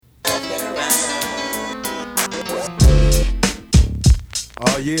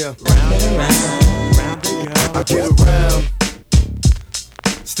yeah. Round and round, round and round. I get around.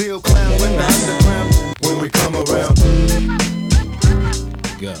 Still clown when the underground. When we come around.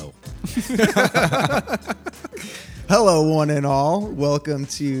 Go. Hello, one and all. Welcome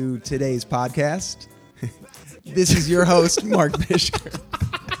to today's podcast. This is your host, Mark Myszkowski.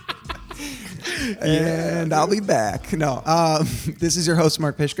 And I'll be back. No, this is your host,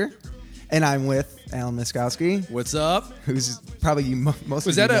 Mark Myszkowski, and I'm with Alan Myszkowski. What's up? Who's probably most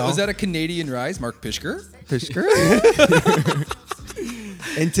Was of you know. Was that a Canadian rise, Mark Myszkowski?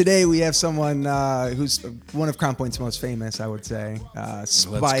 And today we have someone who's one of Crown Point's most famous, I would say,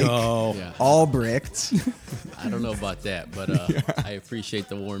 Spike Albrecht. I don't know about that, but I appreciate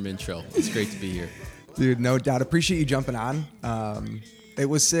the warm intro. It's great to be here. Dude, no doubt. Appreciate you jumping on. It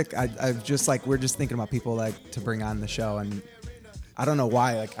was sick. I've just we're just thinking about people to bring on the show, and I don't know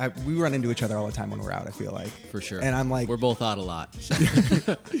why. We run into each other all the time when we're out, I feel like. For sure. And I'm like, we're both out a lot. So.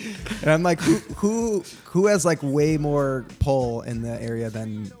 And I'm like, who has way more pull in the area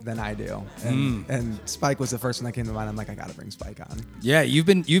than I do? And Spike was the first one that came to mind. I'm like, I gotta bring Spike on. Yeah, you've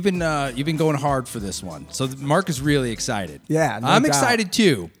been going hard for this one. So Mark is really excited. Yeah, no I'm doubt. excited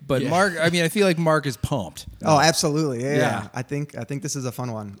too. But Yeah. Mark, I feel like Mark is pumped. Oh, absolutely. Yeah. Yeah. I think this is a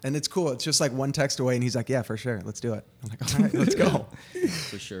fun one, and it's cool. It's just one text away, and he's like, "Yeah, for sure, let's do it." I'm like, "All right, let's go."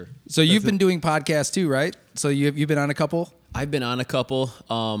 For sure. So you've been doing podcasts too, right? So you've been on a couple? I've been on a couple.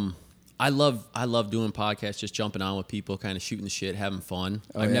 I love doing podcasts, just jumping on with people, kind of shooting the shit, having fun.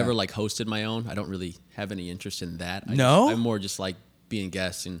 I've never hosted my own. I don't really have any interest in that. I'm more just being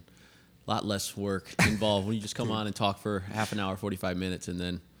guests and a lot less work involved when you just come on and talk for half an hour, 45 minutes, and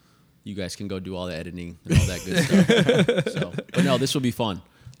then you guys can go do all the editing and all that good stuff. But no, this will be fun.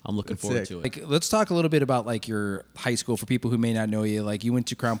 I'm looking forward to it. Let's talk a little bit about your high school for people who may not know you. You went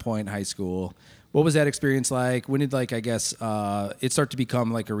to Crown Point High School. What was that experience like? When did it start to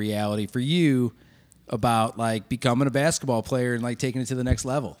become a reality for you about becoming a basketball player and taking it to the next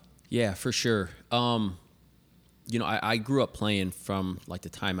level? Yeah, for sure. I grew up playing from the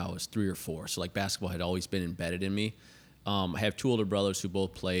time I was 3 or 4. So basketball had always been embedded in me. I have 2 older brothers who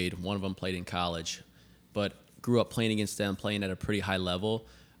both played. One of them played in college, but grew up playing against them, playing at a pretty high level.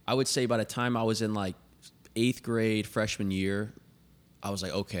 I would say by the time I was in 8th grade, freshman year, I was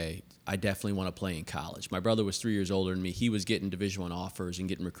like, okay, I definitely want to play in college. My brother was 3 years older than me. He was getting Division I offers and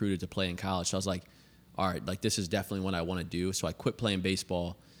getting recruited to play in college. So I was like, all right, this is definitely what I want to do. So I quit playing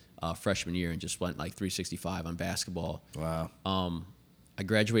baseball freshman year and just went 365 on basketball. Wow. I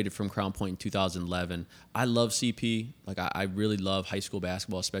graduated from Crown Point in 2011. I love CP. I really love high school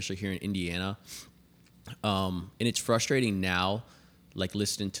basketball, especially here in Indiana. And it's frustrating now,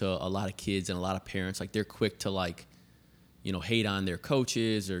 listening to a lot of kids and a lot of parents. They're quick to hate on their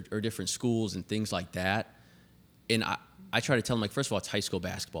coaches or different schools and things like that. And I try to tell them, first of all, it's high school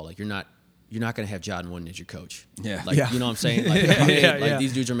basketball. You're not going to have John Wooden as your coach. Yeah. You know what I'm saying?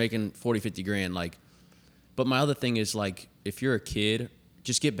 These dudes are making 40, 50 grand. But my other thing is if you're a kid,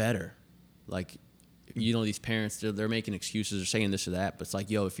 just get better. These parents, they're making excuses or saying this or that, but it's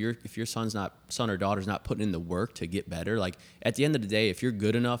if your son or daughter's not putting in the work to get better, at the end of the day, if you're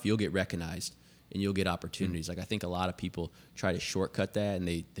good enough, you'll get recognized and you'll get opportunities. I think a lot of people try to shortcut that and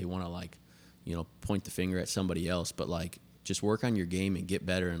they want to point the finger at somebody else, but just work on your game and get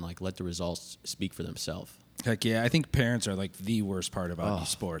better and let the results speak for themselves. Heck yeah, I think parents are the worst part about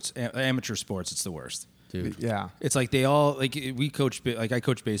sports. Amateur sports, it's the worst. Dude. Yeah. It's they all we coached I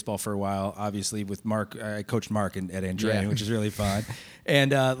coached baseball for a while, obviously with Mark. I coached Mark at Andretti, which is really fun.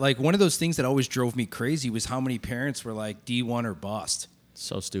 And one of those things that always drove me crazy was how many parents were D1 or bust.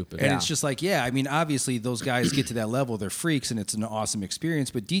 So stupid. And it's just obviously those guys get to that level, they're freaks and it's an awesome experience,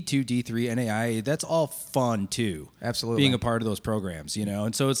 but D2, D3, NAIA, that's all fun too. Absolutely. Being a part of those programs,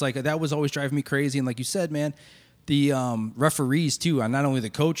 and so it's that was always driving me crazy. And like you said, man, the referees too, not only the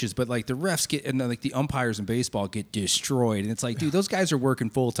coaches, but the refs get, and the umpires in baseball get destroyed. And it's dude, those guys are working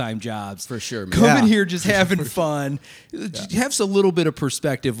full-time jobs. For sure, man. Come in here just having fun. Have a little bit of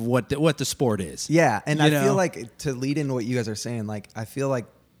perspective of what the sport is. Yeah, and I feel to lead into what you guys are saying, I feel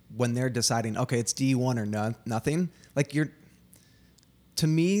when they're deciding, okay, it's D1 or nothing, to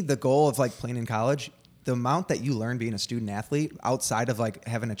me, the goal of playing in college, the amount that you learn being a student athlete outside of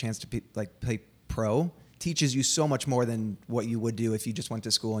having a chance to play pro teaches you so much more than what you would do if you just went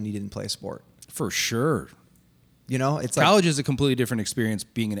to school and you didn't play a sport. For sure. It's college is a completely different experience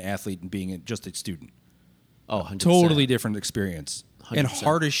being an athlete and being just a student. Oh, 100%. Totally different experience. 100%. And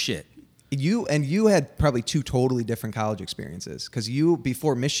hard as shit. You had probably 2 totally different college experiences because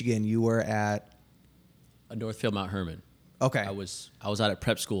before Michigan you were at Northfield Mount Herman. Okay. I was out at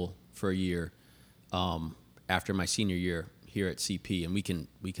prep school for a year after my senior year here at CP, and we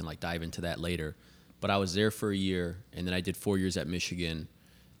can like dive into that later. But I was there for a year, and then I did 4 years at Michigan.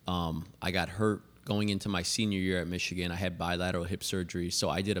 I got hurt going into my senior year at Michigan. I had bilateral hip surgery, so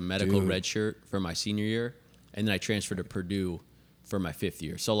I did a medical red shirt for my senior year, and then I transferred to Purdue for my 5th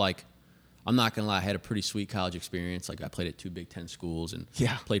year. So like, I'm not gonna lie, I had a pretty sweet college experience. Like I played at 2 Big Ten schools and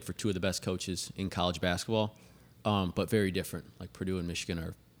played for 2 of the best coaches in college basketball, but very different. Like Purdue and Michigan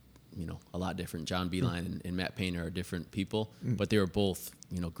are, a lot different. John Beilein and Matt Painter are different people, but they were both,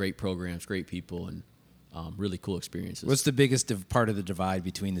 great programs, great people, and really cool experiences. What's the biggest part of the divide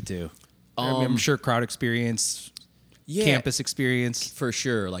between the two? I'm sure crowd experience, campus experience. For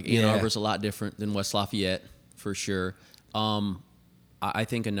sure. Like Ann Arbor's a lot different than West Lafayette, for sure. I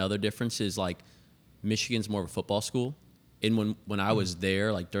think another difference is like Michigan's more of a football school. And when I was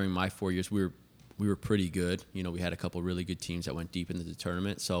there, like during my 4 years, we were pretty good. We had a couple really good teams that went deep into the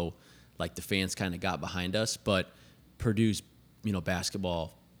tournament. So like the fans kind of got behind us. But Purdue's,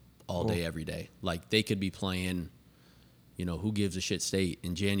 basketball all day, every day. Like they could be playing, who gives a shit state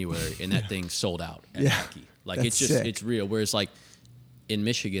in January, and that thing's sold out at Nike. Like it's just sick. It's real. Whereas like in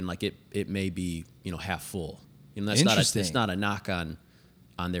Michigan, like it may be, half full. That's not a knock on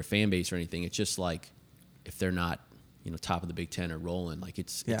their fan base or anything. It's just like if they're not, top of the Big Ten or rolling, like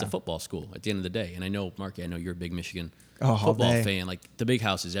it's a football school at the end of the day. And I know, Marky, you're a big Michigan football fan. Like the Big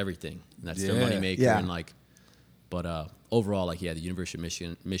House is everything. And that's their moneymaker. Yeah. And like, but overall, like, the University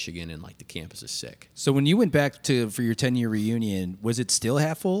of Michigan and like the campus is sick. So when you went back for your 10-year reunion, was it still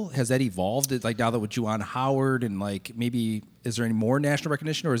half full? Has that evolved? Like now that with Juwan Howard and like maybe is there any more national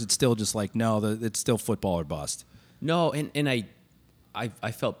recognition, or is it still just like no, it's still football or bust? No, and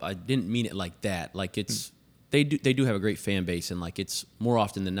I felt I didn't mean it like that. Like it's they do have a great fan base, and like it's more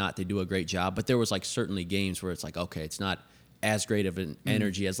often than not they do a great job. But there was like certainly games where it's like, okay, it's not as great of an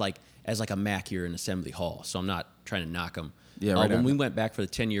energy as like a Mackey or an Assembly Hall. So I'm not trying to knock them. Yeah, right. When we went back for the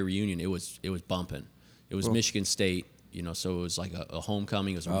 10-year reunion, it was bumping. It was Michigan State, so it was like a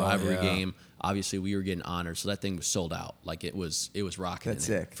homecoming. It was a rivalry game. Obviously, we were getting honored, so that thing was sold out. Like it was rocking. That's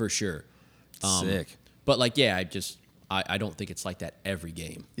sick for sure. Sick. But like, I don't think it's like that every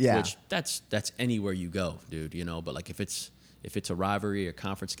game. Yeah. Which that's anywhere you go, dude. But like if it's a rivalry or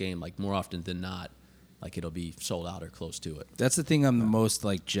conference game, like more often than not, like it'll be sold out or close to it. That's the thing I'm the most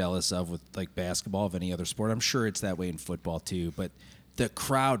like jealous of with like basketball of any other sport. I'm sure it's that way in football too, but the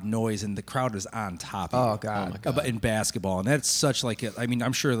crowd noise and the crowd is on top of Oh God. In basketball, and that's such like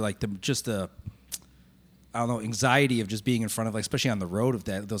I'm sure like the I don't know, anxiety of just being in front of, like, especially on the road of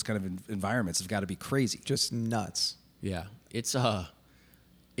those kind of environments have got to be crazy. Just nuts. Yeah, it's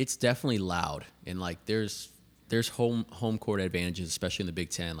definitely loud, and like there's home court advantages, especially in the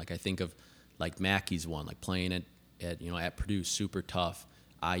Big Ten. Like I think of like Mackey's one, like playing at Purdue, super tough.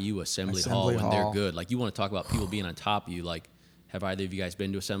 IU Assembly Hall when they're good. Like you want to talk about people being on top of you. Like have either of you guys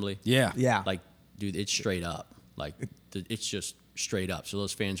been to Assembly? Yeah. Like dude, it's straight up. Like it's just straight up. So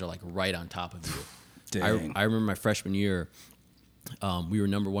those fans are like right on top of you. Dang. I remember my freshman year, we were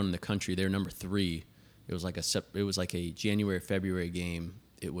number 1 in the country. They were number 3. It was like a January, February game.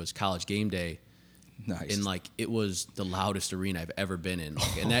 It was college game day. Nice. And like it was the loudest arena I've ever been in.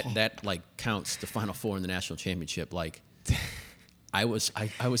 Like, and that like counts the Final Four in the national championship. Like I was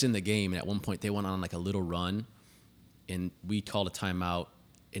in the game, and at one point they went on like a little run, and we called a timeout,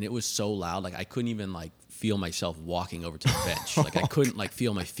 and it was so loud, like I couldn't even like feel myself walking over to the bench. Like I couldn't like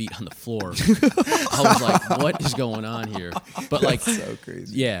feel my feet on the floor. I was like, what is going on here? But like, that's so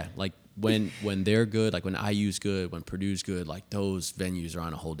crazy. Yeah, like when they're good, like when IU's good, when Purdue's good, like those venues are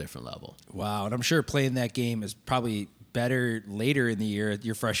on a whole different level. Wow, and I'm sure playing that game is probably better later in the year,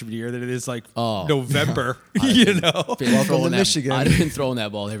 your freshman year, than it is like November. Welcome to Michigan. I'd have been throwing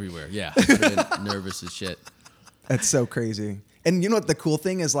that ball everywhere. Yeah, I'd have been nervous as shit. That's so crazy. And you know what the cool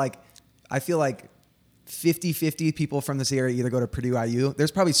thing is? Like, I feel like 50-50 people from this area either go to Purdue, IU.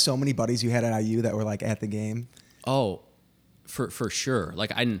 There's probably so many buddies you had at IU that were like at the game. Oh, for sure.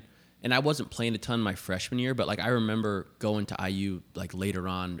 Like I wasn't playing a ton my freshman year, but like I remember going to IU like later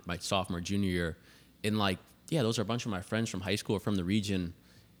on my sophomore, junior year, and like, yeah, those are a bunch of my friends from high school or from the region,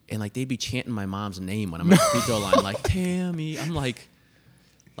 and like they'd be chanting my mom's name when I'm at the free throw line, like Tammy. I'm like,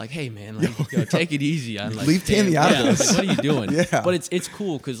 hey man, like, take it easy. I'm like, leave Tammy out of this. Like, what are you doing? Yeah. But it's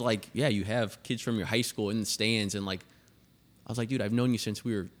cool because like, yeah, you have kids from your high school in the stands, and like, I was like, dude, I've known you since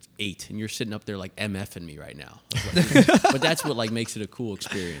we were 8, and you're sitting up there like MFing me right now. Like, but that's what like makes it a cool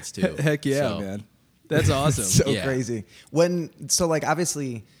experience too. Heck yeah, man. That's awesome. So crazy. Like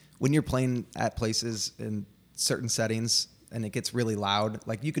obviously when you're playing at places in certain settings and it gets really loud,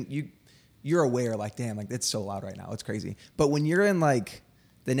 like you're aware, like, damn, like it's so loud right now. It's crazy. But when you're in like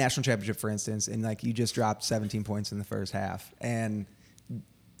the national championship, for instance, and like you just dropped 17 points in the first half, and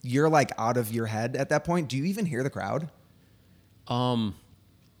you're like out of your head at that point. Do you even hear the crowd?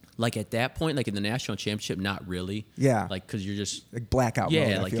 Like at that point, like in the national championship, not really. Yeah. Like, cause you're just Like blackout yeah,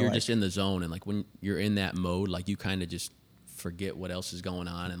 mode, I like feel you're just in the zone, and like when you're in that mode, like you kind of just forget what else is going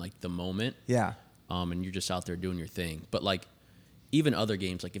on in like the moment. Yeah. And you're just out there doing your thing. But like even other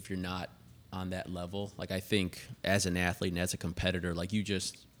games, like if you're not on that level, like I think as an athlete and as a competitor, like you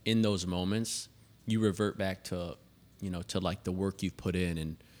just in those moments, you revert back to, you know, to like the work you've put in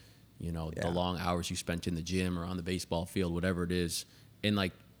and, you know, the long hours you spent in the gym or on the baseball field, whatever it is. And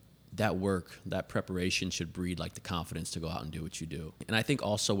like that work, that preparation should breed like the confidence to go out and do what you do. And I think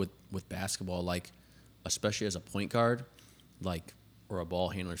also with basketball, like especially as a point guard, like, or a ball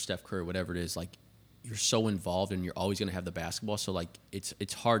handler, Steph Curry, whatever it is, like you're so involved and you're always going to have the basketball. So like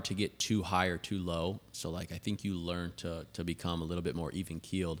it's hard to get too high or too low. So like I think you learn to become a little bit more even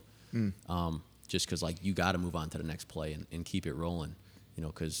keeled. Just because like you got to move on to the next play and keep it rolling, you know,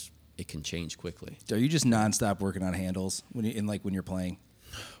 because it can change quickly. Are you just nonstop working on handles when you're playing?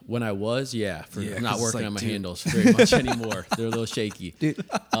 When I was, not 'cause working it's like, on my dude. handles very much anymore. They're a little shaky. Dude.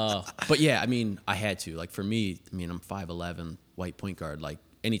 But yeah, I mean, I had to. Like for me, I mean, I'm 5'11", white point guard. Like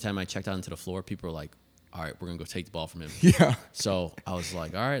anytime I checked out into the floor, people were like, all right, we're going to go take the ball from him. Yeah. So I was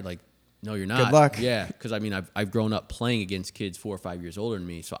like, all right, like, no, you're not. Good luck. Yeah, because I mean, I've grown up playing against kids 4 or 5 years older than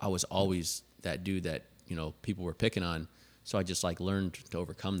me. So I was always that dude that, you know, people were picking on. So I just like learned to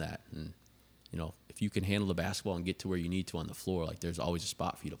overcome that. And, you know, if you can handle the basketball and get to where you need to on the floor, like there's always a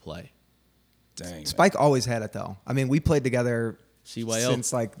spot for you to play. Dang. Spike always had it though. I mean, we played together CYO.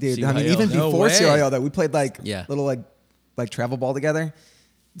 since like, dude. I mean, CYO. even No before way. CYO, that we played like Yeah. little like travel ball together.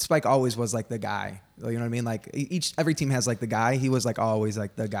 Spike always was like the guy. You know what I mean? Like every team has like the guy. He was like always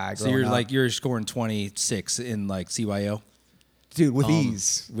like the guy. So growing up. you're scoring 26 in like CYO dude with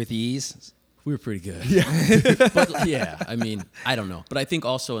ease. with ease. We were pretty good. Yeah. But yeah, I mean, I don't know. But I think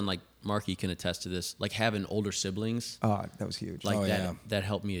also, and like Marky can attest to this, like having older siblings, Oh, that was huge. like Oh, that, yeah. that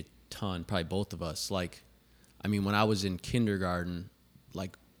helped me a ton, probably both of us. Like, I mean, when I was in kindergarten,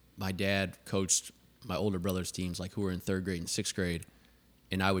 like my dad coached my older brother's teams, like who were in 3rd grade and 6th grade,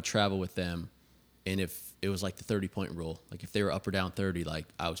 and I would travel with them. And if it was like the 30-point rule, like if they were up or down 30, like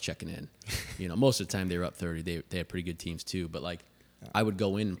I was checking in. You know, most of the time they were up 30. They had pretty good teams too. But like I would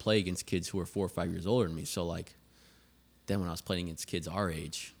go in and play against kids who were 4 or 5 years older than me. So like then when I was playing against kids our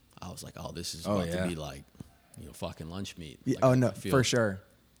age, I was like, oh, this is about to be like, you know, fucking lunch meat. Yeah, Like, oh I no, feel- for sure.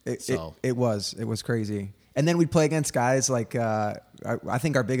 It So- was crazy. And then we'd play against guys like I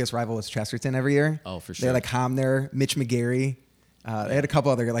think our biggest rival was Chesterton every year. Oh, for They sure. had like Ham there, Mitch McGarry. They had a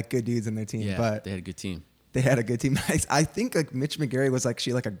couple other like good dudes in their team, Yeah, but they had a good team. they had a good team. I think like Mitch McGarry was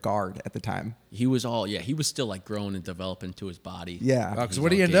actually like a guard at the time. He was he was still like growing and developing to his body. Yeah. Because He's what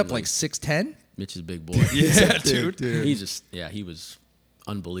did he all end up gangly. like 6'10"? Mitch is a big boy. Yeah, Dude. He's just he was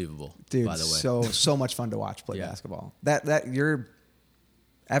unbelievable. Dude, by the way. so much fun to watch play Yeah. basketball. That you're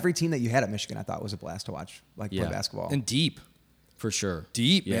every team that you had at Michigan, I thought was a blast to watch, like Yeah. play basketball. And deep, For sure.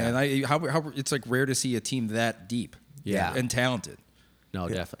 man. How it's like rare to see a team that deep, Yeah. and talented. No,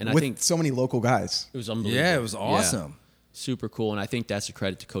 definitely. And I with think so many local guys. it was unbelievable. Yeah, it was awesome. Super cool. And I think that's a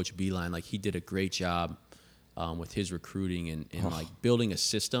credit to Coach Beeline. Like he did a great job with his recruiting and like building a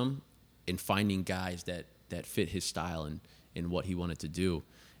system and finding guys that fit his style and what he wanted to do.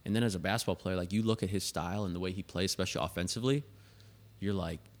 And then as a basketball player, like you look at his style and the way he plays, especially offensively, you're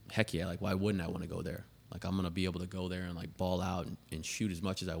like, heck yeah, like why wouldn't I want to go there? Like I'm going to be able to go there and like ball out and shoot as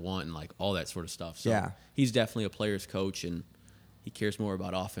much as I want and like all that sort of stuff. So Yeah. he's definitely a player's coach and he cares more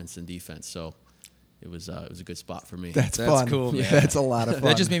about offense than defense. So it was a good spot for me. That's That's fun. cool, man. That's a lot of fun.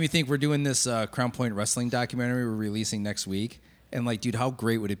 That just made me think we're doing this Crown Point Wrestling documentary we're releasing next week. And like, dude, how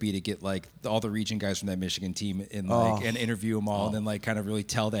great would it be to get like all the region guys from that Michigan team and like and interview them all and then like kind of really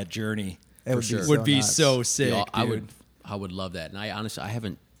tell that journey? It would be sure. so Would be nuts. so sick. You know, dude. I would love that. And I honestly, I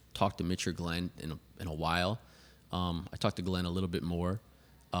haven't talked to Mitch or Glenn in a while. I talked to Glenn a little bit more.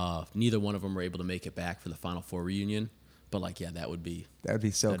 Neither one of them were able to make it back for the Final Four reunion. But like, yeah, that would be That'd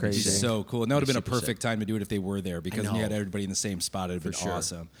be so That'd be crazy. So cool. And that would have been a Super sick. perfect time to do it if they were there because I you had know. everybody in the same spot. It'd have been sure.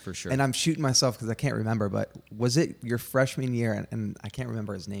 awesome. For sure. And I'm shooting myself because I can't remember, but was it your freshman year? And I can't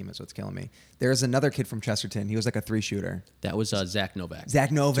remember his name is what's killing me. There's another kid from Chesterton. He was like a 3-shooter. That was Zach Novak.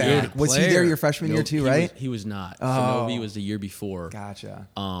 Zach Novak. Dude, was he there player. your freshman year too, he right? he was not. Oh. So Novi was the year before. Gotcha.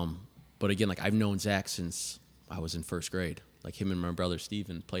 But again, like I've known Zach since I was in 1st grade. Like him and my brother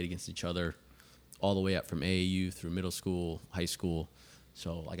Steven played against each other all the way up from AAU through middle school, high school.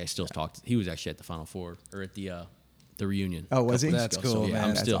 So like I still talked. He was actually at the Final Four or at the reunion. Oh, was he? a couple That's weeks ago. cool, So, yeah, man. I'm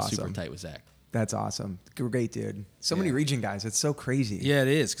That's still awesome. super tight with Zach. That's awesome. Great, dude. So many region guys. It's so crazy. Yeah, it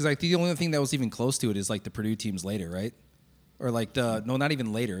is. Because like the only thing that was even close to it is like the Purdue teams later, right? Or like no, not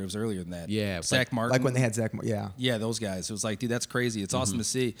even later. It was earlier than that. Yeah, Zach Martin. Like when they had Zach. Yeah. Yeah, those guys. It was like, dude, that's crazy. It's awesome to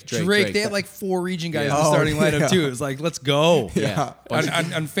see. Drake. They had like 4 region guys Yeah. in the starting lineup yeah. too. It was like, let's go. Yeah. On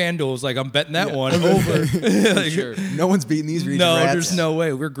FanDuel, it was like, I'm betting that one over. For sure. No one's beating these region No, rats. there's no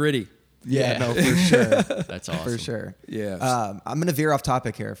way. We're gritty. Yeah, Yeah. no, for sure. That's awesome. For sure. Yeah. I'm gonna veer off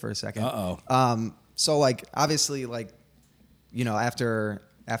topic here for a second. Uh-oh. So like obviously like, after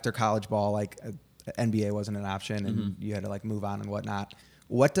college ball, like NBA wasn't an option, and you had to like move on and whatnot.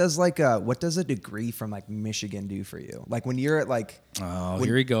 What does a degree from like Michigan do for you? Like when you're at like,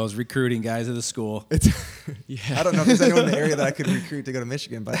 Here he goes, recruiting guys at the school. I don't know if there's anyone in the area that I could recruit to go to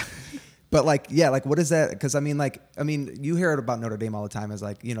Michigan, but like, yeah, like what is that? Because I mean, you hear it about Notre Dame all the time as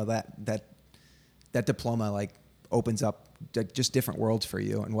like, that diploma like opens up just different worlds for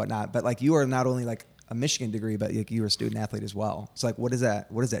you and whatnot. But like you are not only like a Michigan degree, but like you were a student athlete as well. So like, what does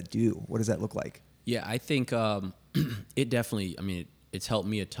that do? What does that look like? Yeah, I think it definitely. I mean, it's helped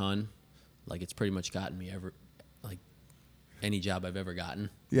me a ton. Like it's pretty much gotten me like any job I've ever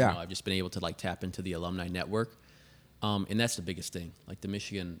gotten. Yeah. I've just been able to like tap into the alumni network, and that's the biggest thing. Like the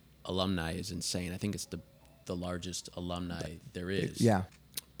Michigan alumni is insane. I think it's the largest alumni there is. Yeah.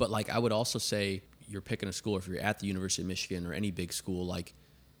 But like I would also say, you're picking a school, or if you're at the University of Michigan or any big school, like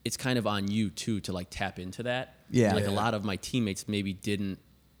it's kind of on you too to like tap into that. Yeah. Like a lot of my teammates maybe didn't,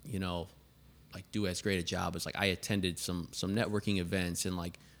 like do as great a job as like I attended some networking events, and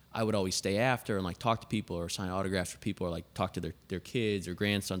like I would always stay after and like talk to people or sign autographs for people or like talk to their kids or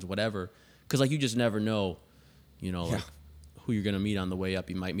grandsons, whatever. Cause like you just never know, like who you're going to meet on the way up.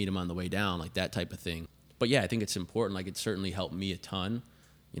 You might meet them on the way down, like that type of thing. But yeah, I think it's important. Like it certainly helped me a ton.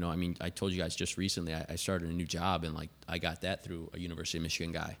 I mean, I told you guys just recently I started a new job, and like I got that through a University of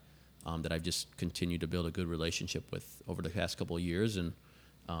Michigan guy that I've just continued to build a good relationship with over the past couple of years, and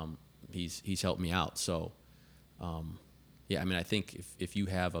he's helped me out. So yeah, I mean, I think if you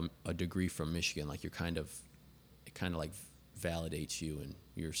have a degree from Michigan, like it kind of like validates you, and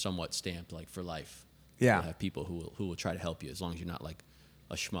you're somewhat stamped like for life. Yeah. You'll have people who will try to help you as long as you're not like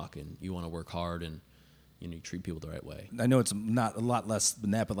a schmuck and you want to work hard and you treat people the right way. I know it's not a lot less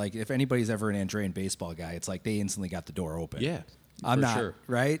than that, but like if anybody's ever an Andrean baseball guy, it's like they instantly got the door open. Yeah, I'm for not sure.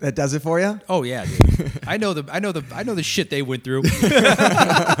 right. That does it for you? Oh yeah, dude. I know the shit they went through.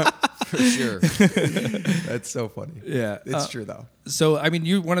 For sure. That's so funny. Yeah. It's true though. So, I mean,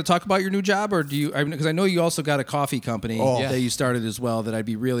 you want to talk about your new job, or do you? Because I know you also got a coffee company Yeah. that you started as well. That I'd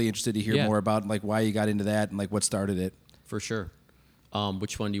be really interested to hear Yeah. more about, like why you got into that and like what started it. For sure.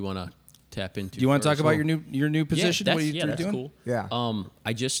 Which one do you want to tap into? Do you want to talk first? about your new position? Yeah, what you're that's doing? cool. Yeah.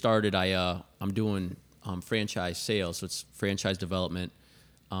 I just started. I'm doing franchise sales, so it's franchise development.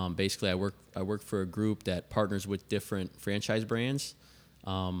 Basically, I work for a group that partners with different franchise brands,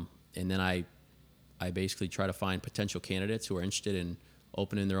 and then I basically try to find potential candidates who are interested in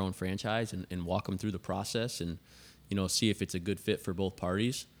opening their own franchise and walk them through the process and see if it's a good fit for both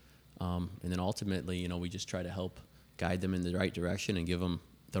parties, and then ultimately we just try to help guide them in the right direction and give them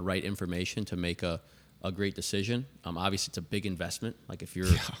the right information to make a great decision. Obviously, it's a big investment. Like if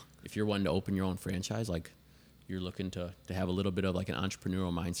you're wanting to open your own franchise, like you're looking to have a little bit of like an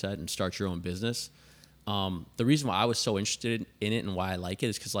entrepreneurial mindset and start your own business. The reason why I was so interested in it and why I like it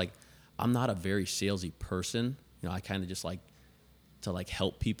is because like I'm not a very salesy person. I kind of just like to like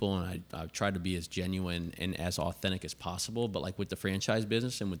help people, and I try to be as genuine and as authentic as possible. But like with the franchise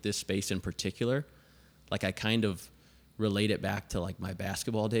business and with this space in particular, like I kind of relate it back to like my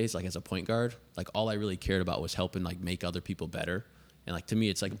basketball days, like as a point guard. Like all I really cared about was helping like make other people better. And like to me,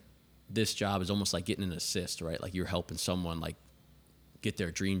 it's like this job is almost like getting an assist, right? Like you're helping someone like get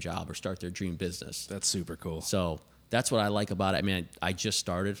their dream job or start their dream business. That's super cool. So that's what I like about it. I mean, I just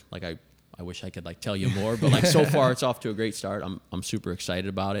started. Like I wish I could like tell you more, but like so far it's off to a great start. I'm super excited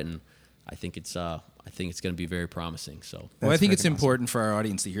about it, and I think it's going to be very promising. So Well, I think it's freaking important for our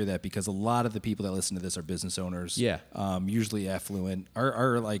audience to hear that, because a lot of the people that listen to this are business owners. Yeah. Usually affluent.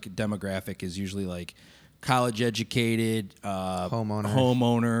 Our like demographic is usually like college educated,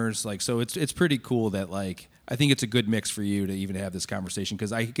 homeowners. Like, so it's pretty cool that like, I think it's a good mix for you to even have this conversation,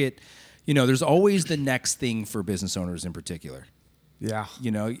 because I get, there's always the next thing for business owners in particular. Yeah.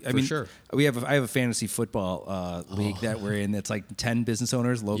 I mean, sure. I have a fantasy football league that we're in. That's like 10 business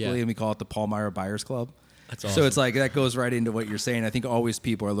owners locally, Yeah. and we call it the Paul Meyer Buyers Club. That's So awesome. it's like that goes right into what you're saying. I think always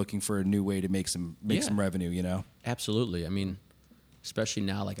people are looking for a new way to make some revenue. Absolutely. I mean, especially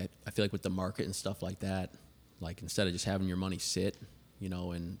now, like I feel like with the market and stuff like that, like instead of just having your money sit,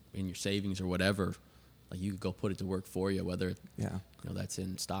 in your savings or whatever, like you could go put it to work for you, whether Yeah. that's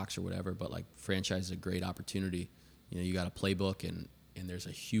in stocks or whatever. But like franchise is a great opportunity. You got a playbook and there's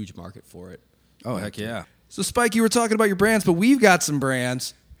a huge market for it. Oh, heck yeah. So, Spike, you were talking about your brands, but we've got some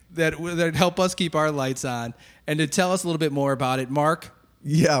brands that help us keep our lights on. And to tell us a little bit more about it, Mark,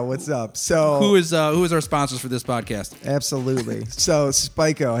 Yeah, what's up? So who is our sponsors for this podcast? absolutely. So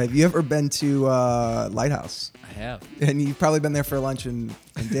Spiko, have you ever been to Lighthouse? I have. And you've probably been there for lunch and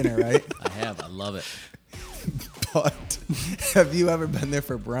dinner, right? I have. I love it. But have you ever been there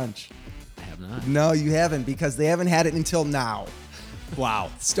for brunch? I have not. No, you haven't, because they haven't had it until now. Wow.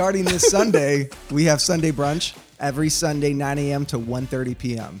 Starting this Sunday, we have Sunday brunch every Sunday, 9 a.m. to 1:30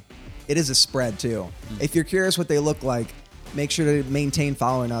 p.m. It is a spread, too. If you're curious what they look like, make sure to maintain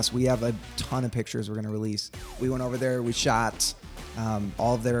following us. We have a ton of pictures we're going to release. We went over there. We shot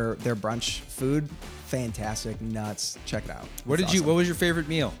all of their brunch food. Fantastic. Nuts. Check it out. What It's did you? awesome. What was your favorite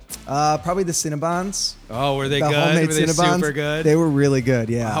meal? Probably the Cinnabons. Oh, were they The good? homemade Were they Cinnabons. super good? They were really good,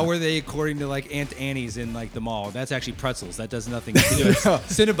 yeah. How were they according to like Aunt Annie's in like the mall? That's actually pretzels. That does nothing to do with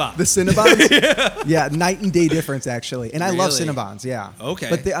Cinnabon. The Cinnabons? Yeah, night and day difference, actually. And I love Really? Cinnabons, yeah. Okay.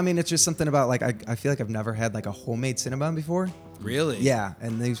 But it's just something about, like, I feel like I've never had, like, a homemade Cinnabon before. Really? Yeah,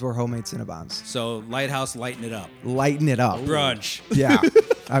 and these were homemade Cinnabons. So Lighthouse, lighten it up. Lighten it up. Brunch. Yeah.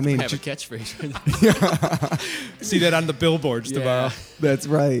 I mean, I have a catchphrase right there. See that on the billboards tomorrow. that's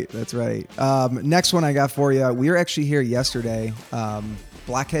right. That's right. Next one I got for you. We were actually here yesterday.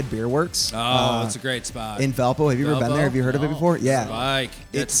 Blackhead Beer Works. Oh, it's a great spot. In Valpo. Have you ever been Valpo? there? Have you heard of it No. before? Yeah. Spike.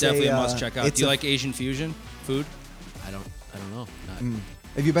 That's It's definitely a a, must check out. it's Do you a- like Asian fusion food? I don't know.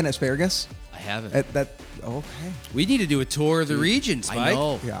 Have you been to Asparagus? I haven't. Okay. We need to do a tour of the region, Spike. I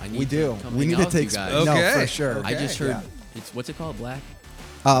know. Yeah, I we need do. to come We hang need out to with take you guys. Okay. No, for sure. I just heard Yeah. it's what's it called? Black.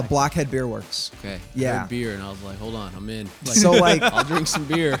 Blackhead Beer Works. Okay. I Yeah. heard beer, and I was like, hold on, I'm in. Like, So like, I'll drink some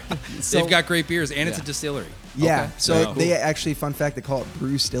beer. They've got great beers, and it's a Yeah. distillery. yeah. Okay. So Cool. they actually, fun fact, they call it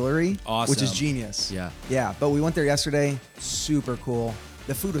Brew Stillery, which is Awesome. genius. Yeah. Yeah. But we went there yesterday. Super cool.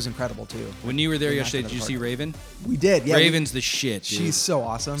 The food was incredible too. When you were there They yesterday, knocked did you it see apart. Raven? We did. Yeah. Raven's the shit, dude. She's so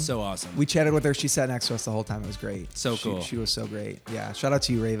awesome. so awesome. We chatted with her. She sat next to us the whole time. It was great. So cool. She was so great. Yeah. Shout out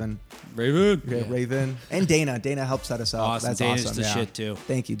to you, Raven. Raven. Yeah, Raven and Dana. Dana helped set us up. Awesome. That's Dana's awesome. the yeah. shit, too.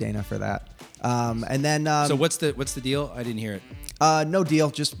 Thank you, Dana, for that. And then So what's the deal? I didn't hear it. no deal.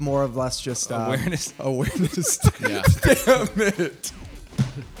 Just more or less just Awareness. Awareness. Yeah. Damn it.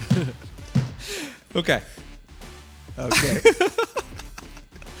 Okay. Okay.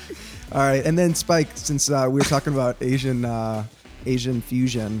 All right, and then Spike, since we were talking about Asian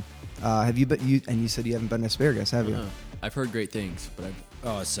fusion, have you been? You said you haven't been to Asparagus, have you? I've heard great things, but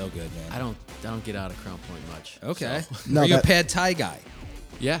Oh, it's so good, man. I don't get out of Crown Point much. Okay. So, No, Are you a that- pad Thai guy?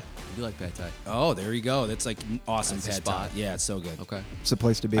 yeah, I do like pad Thai. Oh, there you go. That's like awesome That's the pad Thai. spot. Yeah, it's so good. Okay. It's a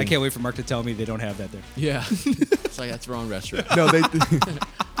place to be. I can't wait for Mark to tell me they don't have that there. Yeah. It's like that's the wrong restaurant. No,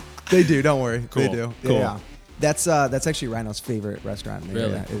 they do. Don't worry, Cool, they do. cool. Yeah. That's actually Rhino's favorite restaurant in the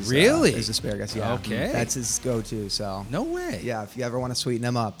Really? area. Is, Really? is Asparagus? Yeah. Okay. That's his go-to. So No way. yeah, if you ever want to sweeten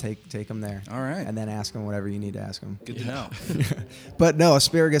him up, take him there. All right. And then ask him whatever you need to ask him. Good to know. But no,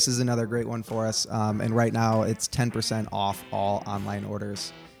 Asparagus is another great one for us. And right now it's 10% off all online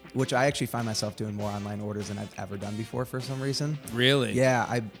orders, which I actually find myself doing more online orders than I've ever done before for some reason. Really? Yeah,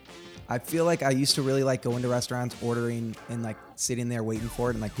 I feel like I used to really like going to restaurants, ordering, and like sitting there waiting for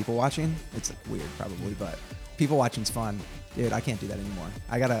it and like people watching. It's like weird probably, but people watching's fun. Dude, I can't do that anymore.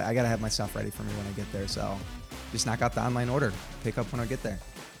 I gotta have my stuff ready for me when I get there. So just knock out the online order. Pick up when I get there.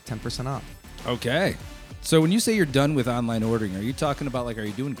 10% off. Okay. So when you say you're done with online ordering, are you talking about like, are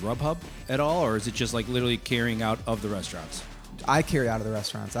you doing Grubhub at all, or is it just like literally carrying out of the restaurants? I carry out of the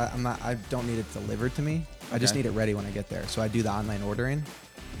restaurants. I don't need it delivered to me. I just Okay. need it ready when I get there. So I do the online ordering You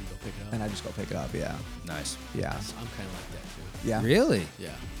go pick it up. and I just go pick it up. Yeah. Nice. Yeah. I'm kind of like that too. Yeah. Really? Yeah.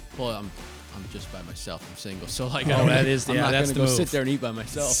 Well, I'm just by myself. I'm single, so like Oh, that is- I'm yeah, not that's gonna the go move. sit there and eat by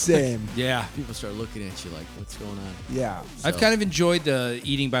myself. Same. Yeah. People start looking at you like, what's going on? Yeah. I've kind of enjoyed the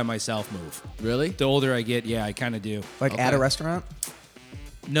eating by myself move. Really? The older I get, yeah, I kind of do. Like at Okay. a restaurant?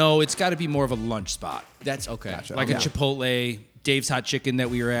 No, it's got to be more of a lunch spot. That's okay. Gotcha. Like Okay. a Chipotle, Dave's Hot Chicken that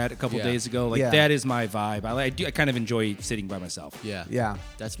we were at a couple Yeah. days ago. Like Yeah. that is my vibe. I kind of enjoy sitting by myself. Yeah. Yeah.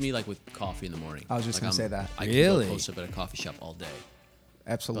 That's me, like with coffee in the morning. I was just Like, gonna say that. I Really? can go post up at a coffee shop all day.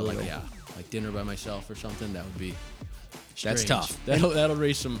 But Absolutely. like, yeah, like dinner by myself or something, that would be. That's strange. tough. That'll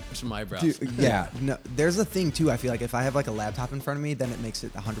raise some eyebrows. Dude, yeah. No, there's a thing too. I feel like if I have like a laptop in front of me, then it makes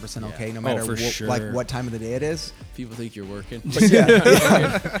it 100% okay, Yeah. no Oh, matter for sure. like what time of the day it is. People think you're working.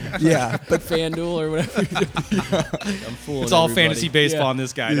 Yeah. But FanDuel or whatever. I'm fooling. It's all everybody. fantasy baseball Yeah. on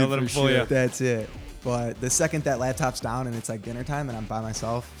this guy. Don't let him for fool sure. you. That's it. But the second that laptop's down and it's like dinner time and I'm by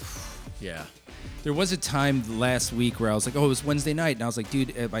myself, Yeah. There was a time last week where I was like, oh, it was Wednesday night. And I was like,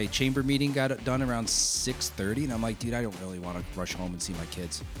 dude, my chamber meeting got done around 6:30. And I'm like, dude, I don't really want to rush home and see my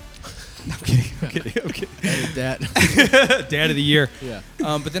kids. I'm kidding. Edit that. Dad of the year. Yeah.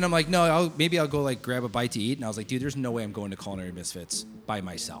 But then I'm like, no, maybe I'll go like grab a bite to eat. And I was like, dude, there's no way I'm going to Culinary Misfits by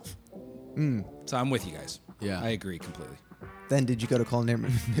myself. So I'm with you guys. Yeah. I agree completely. Then did you go to Culinary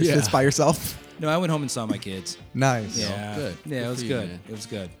Misfits by yourself? No, I went home and saw my kids. Nice. Yeah. Good. Yeah, Good it was for you, good. man. It was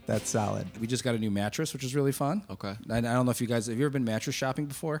good. That's solid. We just got a new mattress, which was really fun. Okay. I don't know if you guys, have you ever been mattress shopping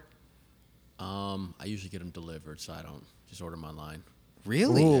before? I usually get them delivered, so I don't just order them online.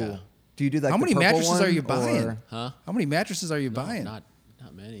 Really? Ooh. Yeah. Do you do like How the many purple mattresses one, are you buying? or- Huh? How many mattresses are you buying? Not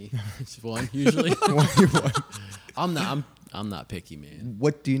many. It's one usually. I'm not picky, man.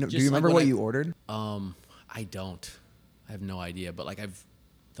 What do you know? Do Just you like remember when what I- you ordered? I don't. I have no idea. But like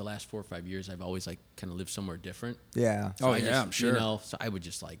the last 4 or 5 years, I've always like kind of lived somewhere different. Yeah. Oh, I yeah, just, I'm sure. You know, so I would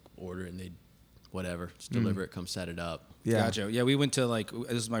just like order it and they'd whatever, just deliver it, come set it up. Yeah. Gotcha. Yeah, we went to like,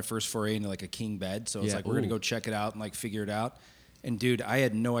 this is my first foray into like a king bed. So it's Yeah. like, we're going to Ooh. go check it out and like figure it out. And dude, I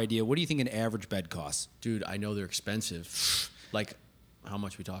had no idea. What do you think an average bed costs? Dude, I know they're expensive. Like, how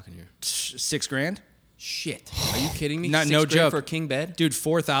much we talking here? $6,000? Shit. Are you kidding me? Not $6 no grand joke for a king bed? Dude,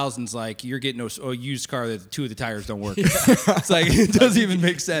 4,000's like you're getting a used car that 2 of the tires don't work. It's like it doesn't even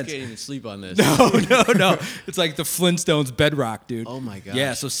make You sense. can't even sleep on this. No. It's like the Flintstones bedrock, dude. Oh my gosh.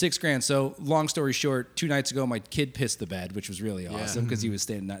 Yeah, so $6,000. So long story short, 2 nights ago, my kid pissed the bed, which was really awesome because he was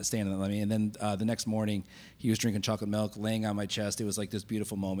standing on me. And then the next morning, he was drinking chocolate milk, laying on my chest. It was like this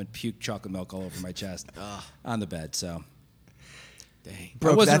beautiful moment. Puke chocolate milk all over my chest on the bed. So Dang. I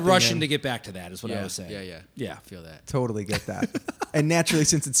Broke that wasn't thing rushing in. to get back to that. Is what I was saying. Yeah. I feel that. Totally get that. And naturally,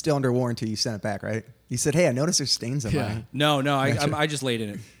 since it's still under warranty, you sent it back, right? You said, "Hey, I noticed there's stains on mine." No, I just laid in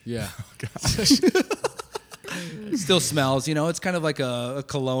it. Yeah. It still smells. You know, it's kind of like a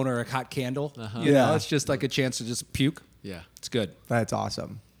cologne or a hot candle. You know, Yeah. it's just like a chance to just puke. Yeah. It's good. That's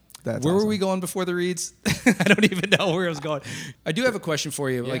awesome. That's Where awesome. were we going before the reads? I don't even know where I was going. I do have a question for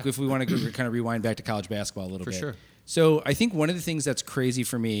you. Yeah. Like if we want to kind of rewind back to college basketball a little bit. sure. So I think one of the things that's crazy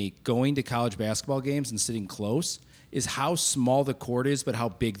for me going to college basketball games and sitting close is how small the court is, but how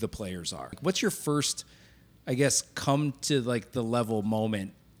big the players are. What's your first, I guess, come to like the level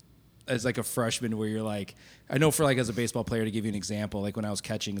moment as like a freshman where you're like, I know for like as a baseball player, to give you an example, like when I was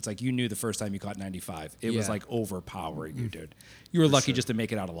catching, it's like you knew the first time you caught 95. It was Yeah. like overpowering you, dude. You were lucky just to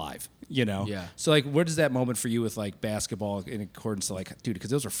make it out alive, you know? Yeah. So like, what is that moment for you with like basketball in accordance to like, dude, because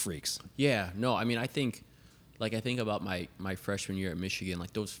those are freaks. Yeah, no, I mean, I think about my freshman year at Michigan,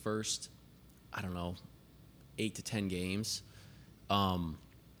 like those first, I don't know, 8 to 10 games,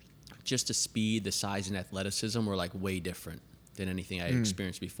 just the speed, the size, and athleticism were like way different than anything I had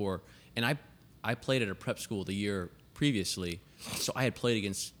experienced before. And I played at a prep school the year previously, so I had played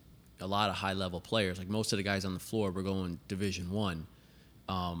against a lot of high level players. Like most of the guys on the floor were going Division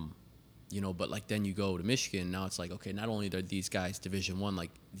I. You know, but like then you go to Michigan, now it's like, okay, not only are these guys Division I,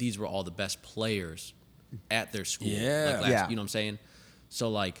 like these were all the best players at their school. Yeah. Like Yeah. You know what I'm saying? So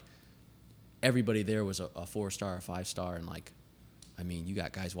like everybody there was a 4-star, a 5-star, and like, I mean, you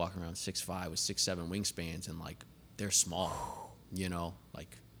got guys walking around 6'5" with 6'7" wingspans, and like they're small, you know?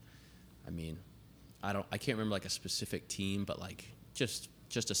 Like, I mean, I can't remember like a specific team, but like just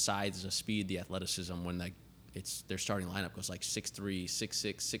the size, the speed, the athleticism when like their starting lineup goes like 6'3",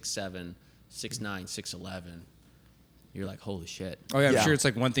 6'6", 6'7", 6'9", 6'11". You're like, holy shit. Oh yeah, I'm Yeah. sure it's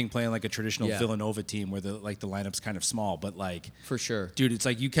like one thing playing like a traditional Yeah. Villanova team where the lineup's kind of small, but like For sure. dude, it's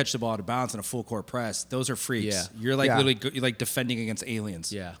like you catch the ball out of bounds in a full court press. Those are freaks. Yeah. You're like Yeah. literally you're like defending against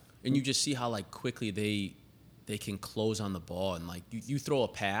aliens. Yeah, and you just see how like quickly they can close on the ball, and like you throw a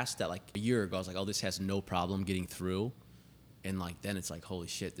pass that like a year ago I was like, oh, this has no problem getting through, and like then it's like, holy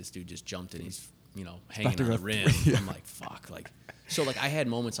shit, this dude just jumped and he's hanging to on go the rim. I'm like, fuck, like so like I had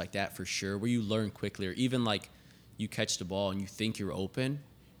moments like that for sure where you learn quickly, or even like you catch the ball and you think you're open,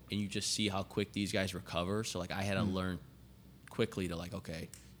 and you just see how quick these guys recover. So like I had to learn quickly to like, okay,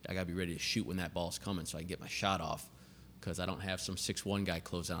 I gotta be ready to shoot when that ball's coming so I can get my shot off. Because I don't have some 6'1" guy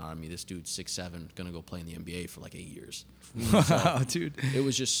closing out on me. This dude's 6'7", gonna go play in the NBA for like 8 years. Wow, dude. It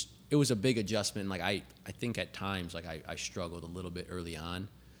was a big adjustment. Like I think at times like I struggled a little bit early on,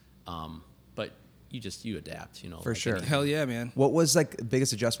 but you adapt. You know, For like sure. anything. Hell yeah, man. What was like the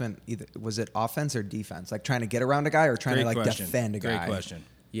biggest adjustment? Either was it offense or defense? Like trying to get around a guy or trying to like defend a guy? Great question.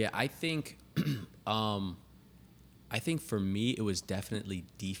 Yeah, I think for me it was definitely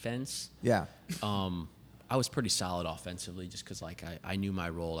defense. Yeah. I was pretty solid offensively just because, like, I knew my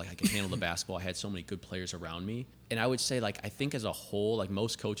role. Like, I could handle the basketball. I had so many good players around me. And I would say, like, I think as a whole, like,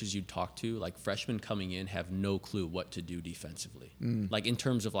 most coaches you'd talk to, like, freshmen coming in have no clue what to do defensively. Like, in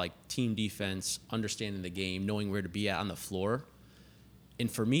terms of, like, team defense, understanding the game, knowing where to be at on the floor.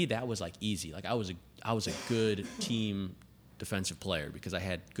 And for me, that was, like, easy. Like, I was a good team defensive player because I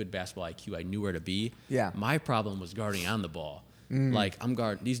had good basketball IQ. I knew where to be. Yeah. My problem was guarding on the ball. Like, I'm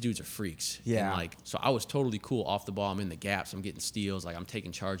guarding. These dudes are freaks. Yeah. And, like, so I was totally cool off the ball. I'm in the gaps. I'm getting steals. Like, I'm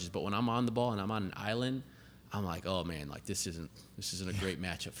taking charges. But when I'm on the ball and I'm on an island, I'm like, oh man, like this isn't a great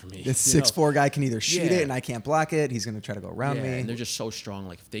matchup for me. This You know? 6'4" guy can either shoot Yeah. it and I can't block it. He's gonna try to go around me. And they're just so strong.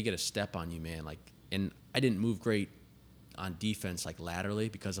 Like, if they get a step on you, man, like, and I didn't move great on defense, like, laterally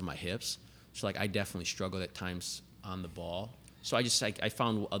because of my hips. So, like, I definitely struggled at times on the ball. So I just, like, I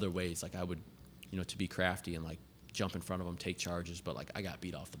found other ways. Like, I would, to be crafty and, like, jump in front of them, take charges. But, like, I got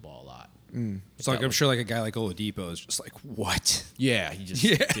beat off the ball a lot. So, like, I'm sure, like, a guy like Oladipo is just like, what? Yeah, he just,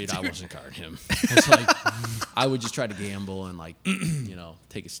 Yeah. dude, I wasn't guarding him. It's like, I would just try to gamble and, like,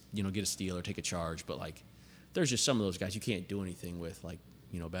 take get a steal or take a charge. But, like, there's just some of those guys you can't do anything with, like,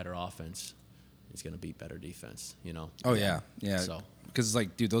 better offense is going to beat better defense, Oh, yeah. Yeah. So. Because,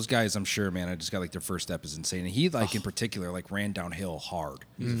 like, dude, those guys, I'm sure, man, I just got, like, their first step is insane. And he, like, in particular, like, ran downhill hard.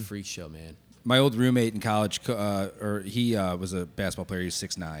 He's a freak show, man. My old roommate in college, he was a basketball player. He was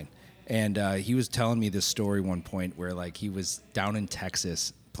 6'9". And he was telling me this story one point where, like, he was down in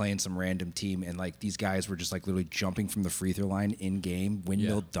Texas playing some random team, and, like, these guys were just, like, literally jumping from the free throw line in game,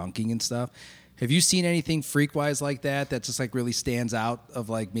 windmill dunking and stuff. Have you seen anything freak-wise like that just, like, really stands out of,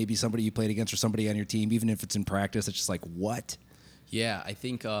 like, maybe somebody you played against or somebody on your team, even if it's in practice, it's just like, what? Yeah, I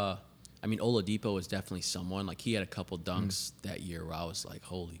think, Oladipo was definitely someone. Like, he had a couple dunks that year where I was like,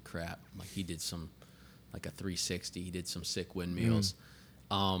 holy crap. Like, he did some, like, a 360. He did some sick windmills.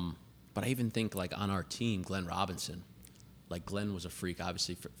 But I even think, like, on our team, Glenn Robinson. Like, Glenn was a freak,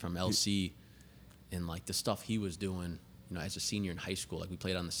 obviously, from LC. And, like, the stuff he was doing, as a senior in high school. Like, we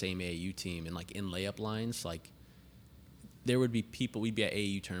played on the same AAU team. And, like, in layup lines, like, there would be people, we'd be at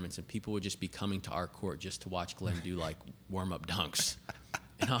AAU tournaments, and people would just be coming to our court just to watch Glenn do, like, warm-up dunks.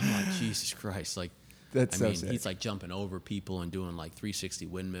 And I'm like, Jesus Christ. Like, That's so sick. he's, like, jumping over people and doing, like, 360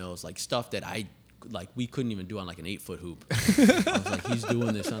 windmills, like, stuff that we couldn't even do on, like, an 8-foot hoop. I was like, he's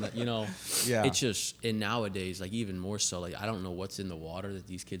doing this on a, Yeah. It's just, and nowadays, like, even more so, like, I don't know what's in the water that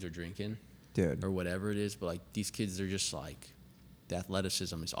these kids are drinking. Dude. Or whatever it is, but, like, these kids, they're just, like, the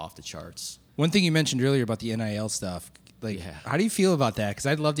athleticism is off the charts. One thing you mentioned earlier about the NIL stuff, like, Yeah. how do you feel about that? Because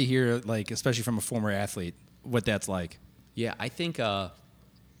I'd love to hear, like, especially from a former athlete, what that's like. Yeah, I think,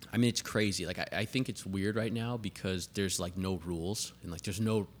 it's crazy. Like, I think it's weird right now because there's, like, no rules and, like, there's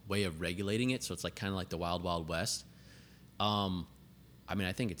no way of regulating it. So it's, like, kind of like the Wild Wild West. I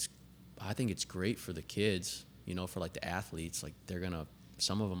think it's great for the kids, for, like, the athletes. Like,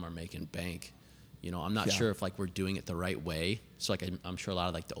 some of them are making bank. I'm not sure if, like, we're doing it the right way. So, like, I'm sure a lot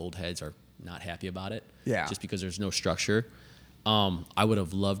of, like, the old heads are not happy about it. Yeah. Just because there's no structure. I would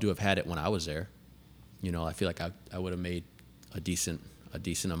have loved to have had it when I was there. I feel like I would have made a decent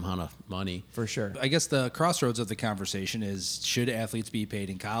amount of money. For sure. I guess the crossroads of the conversation is, should athletes be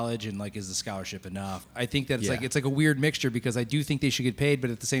paid in college, and, like, is the scholarship enough? I think that it's like a weird mixture because I do think they should get paid, but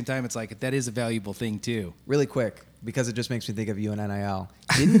at the same time, it's like that is a valuable thing too. Really quick, because it just makes me think of you and NIL.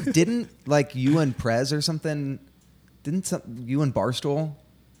 Didn't like you and Prez or something? Didn't you and Barstool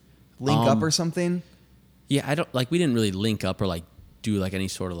link up or something? Yeah, we didn't really link up or, like, do, like, any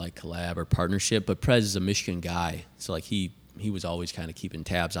sort of, like, collab or partnership. But Prez is a Michigan guy, so, like, he was always kind of keeping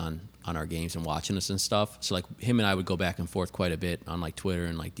tabs on our games and watching us and stuff. So, like, him and I would go back and forth quite a bit on, like, Twitter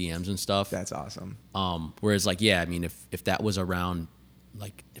and, like, DMs and stuff. That's awesome. Whereas, like, yeah, if that was around,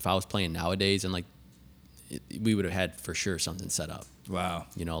 like, if I was playing nowadays, and, like, we would have had for sure something set up. Wow.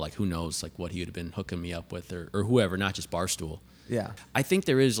 Like, who knows, like, what he would have been hooking me up with or whoever, not just Barstool. Yeah. I think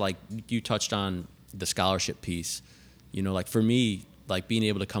there is, like, you touched on the scholarship piece. Like, for me, like, being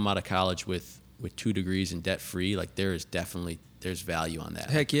able to come out of college with 2 degrees and debt free, like, there's value on that.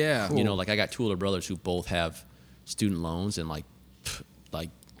 Heck yeah. Cool. Like, I got 2 older brothers who both have student loans, and, like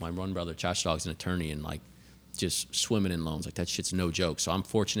my one brother, Josh Dog's an attorney, and, like, just swimming in loans. Like, that shit's no joke. So I'm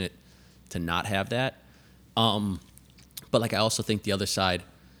fortunate to not have that. But, like, I also think the other side,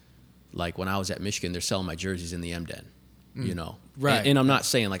 like, when I was at Michigan, they're selling my jerseys in the M-Den, Right. And I'm not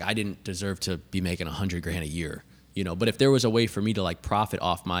saying, like, I didn't deserve to be making $100,000 a year, but if there was a way for me to, like, profit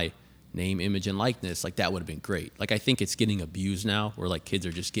off my name, image, and likeness, like, that would have been great. Like, I think it's getting abused now, where, like, kids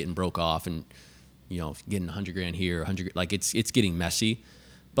are just getting broke off and, getting $100,000 here, 100, like, it's getting messy.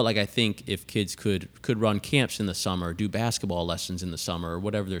 But, like, I think if kids could run camps in the summer, do basketball lessons in the summer, or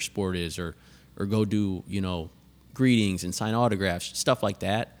whatever their sport is, or or go do, greetings and sign autographs, stuff like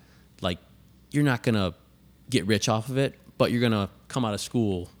that. Like, you're not going to get rich off of it, but you're going to come out of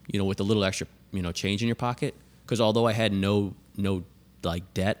school, with a little extra, change in your pocket. Because although I had no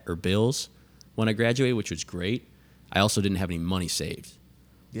like debt or bills when I graduated, which was great, I also didn't have any money saved.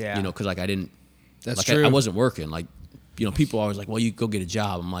 Yeah. Because like I didn't. That's like true. I wasn't working. Like, people are always like, well, you go get a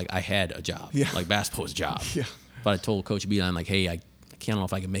job. I'm like, I had a job. Yeah. Like basketball was a job. Yeah. But I told Coach B, I'm like, hey, I can't know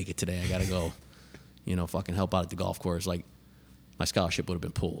if I can make it today. I got to go, fucking help out at the golf course. Like, my scholarship would have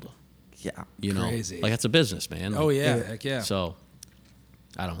been pulled. Yeah. Crazy. Like, that's a business, man. Oh, Like, yeah. Heck yeah. So,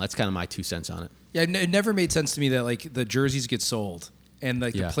 I don't know. That's kind of my 2 cents on it. Yeah, it never made sense to me that, like, the jerseys get sold and,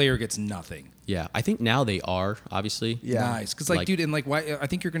 like, Yeah. the player gets nothing. Yeah. I think now they are, obviously. Yeah. Nice. Because, like, dude, and, like, why? I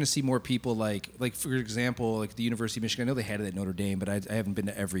think you're going to see more people, like, for example, like, the University of Michigan. I know they had it at Notre Dame, but I haven't been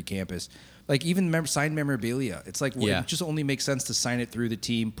to every campus. Like, even signed memorabilia. It's like, Yeah. it just only makes sense to sign it through the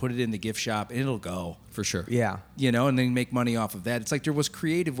team, put it in the gift shop, and it'll go. For sure. Yeah. And then make money off of that. It's like there was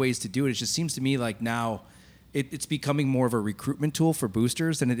creative ways to do it. It just seems to me like now it's becoming more of a recruitment tool for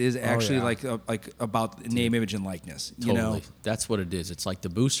boosters than it is actually yeah. like about name, image, and likeness. Totally. That's what it is. It's like the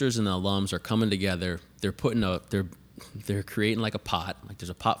boosters and the alums are coming together. They're putting they're creating like a pot. Like there's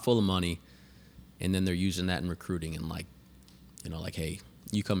a pot full of money, and then they're using that in recruiting and like, like, hey,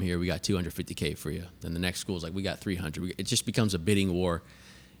 you come here, we got $250K for you. Then the next school's like, we got 300. It just becomes a bidding war,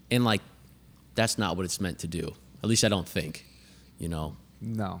 and like that's not what it's meant to do. At least I don't think. No.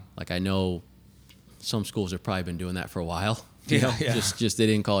 Like I know some schools have probably been doing that for a while. Yeah. Just they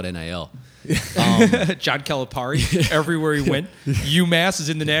didn't call it NIL. John Calipari, everywhere he went, UMass is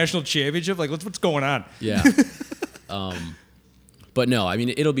in the national championship. Like, what's going on? Yeah. But no, I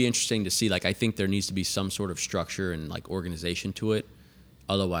mean, it'll be interesting to see. Like, I think there needs to be some sort of structure and like organization to it.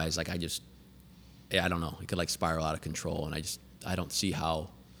 Otherwise, like, I don't know. It could like spiral out of control, and I don't see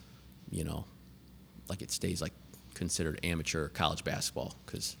how, like it stays like considered amateur college basketball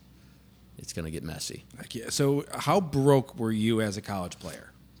because it's gonna get messy. Like, yeah. So, how broke were you as a college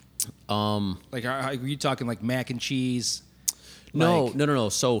player? Like, were you talking like mac and cheese? No.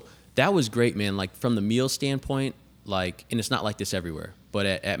 So that was great, man. Like from the meal standpoint, like, and it's not like this everywhere, but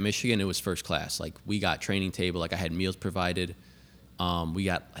at Michigan, it was first class. Like we got training table, like I had meals provided. We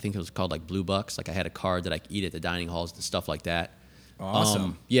got, I think it was called like Blue Bucks. Like I had a card that I could eat at the dining halls and stuff like that.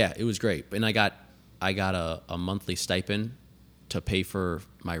 Awesome. Yeah, it was great. And I got a monthly stipend to pay for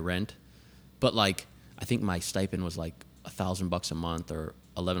my rent. But like, I think my stipend was like $1,000 a month or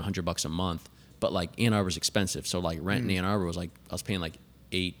 $1,100 a month. But like Ann Arbor's expensive, so like rent in Ann Arbor was like I was paying like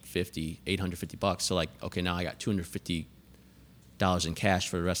 $850. So like, okay, now I got $250 in cash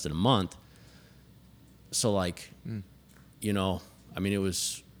for the rest of the month. So like, I mean, it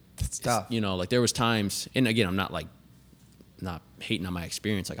was tough. Like there was times, and again, I'm not hating on my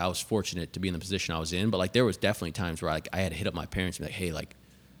experience. Like I was fortunate to be in the position I was in, but like there was definitely times where like I had to hit up my parents and be like, hey, like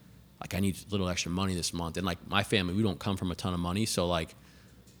I need a little extra money this month. And like my family, we don't come from a ton of money, so like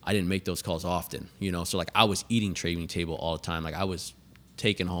I didn't make those calls often, So like I was eating training table all the time. Like I was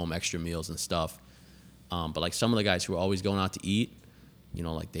taking home extra meals and stuff. But like some of the guys who were always going out to eat,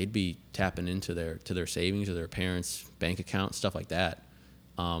 like they'd be tapping into their savings or their parents' bank account, stuff like that.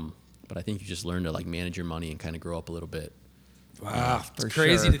 But I think you just learn to like manage your money and kind of grow up a little bit. Wow, For it's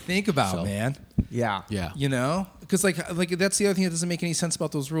crazy sure. to think about, So- man. Yeah. Yeah. Because like that's the other thing that doesn't make any sense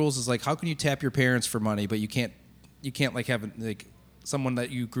about those rules is like how can you tap your parents for money, but you can't like have like someone that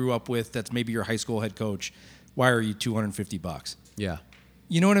you grew up with that's maybe your high school head coach wire you $250. Yeah.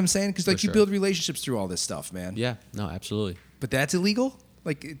 You know what I'm saying? Because like For you sure. build relationships through all this stuff, man. Yeah. No, absolutely. But that's illegal.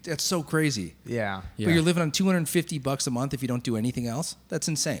 Like that's so crazy. Yeah. Yeah. But you're living on $250 a month if you don't do anything else. That's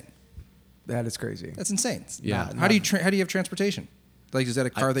insane. That is crazy. That's insane. Yeah. How do you have transportation? Like, is that a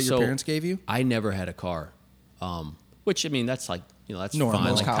car that your So, parents gave you? I never had a car, which I mean that's like that's Normal. fine.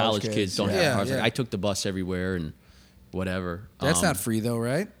 Most Like college college kids, kids don't yeah. have cars. Yeah. Like I took the bus everywhere and whatever. That's not free though,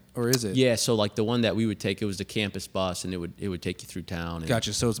 right? Or is it? Yeah. So like the one that we would take, it was the campus bus, and it would take you through town. And,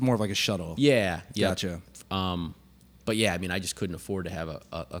 Gotcha. So it's more of like a shuttle. Yeah. Yep. Gotcha. But yeah, I mean, I just couldn't afford to have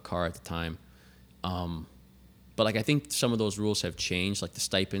a car at the time. But like I think some of those rules have changed. Like the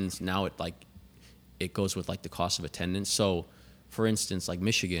stipends now, it goes with like the cost of attendance. So, for instance, like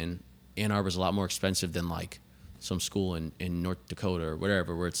Michigan, Ann Arbor is a lot more expensive than like some school in North Dakota or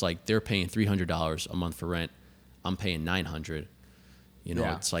whatever, where it's like they're paying $300 a month for rent. I'm paying $900.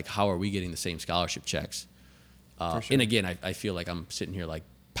 Yeah. It's like, how are we getting the same scholarship checks? sure. And again, I feel like I'm sitting here like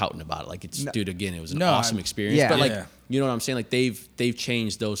pouting about it. Like dude, again, it was an No, awesome I'm- experience. Yeah. But like, Yeah. you know what I'm saying? Like they've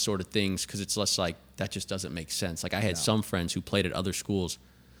changed those sort of things because it's less like that just doesn't make sense. Like I had some friends who played at other schools,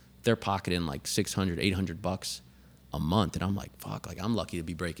 they're pocketing like $600, $800 a month, and I'm like, fuck, like I'm lucky to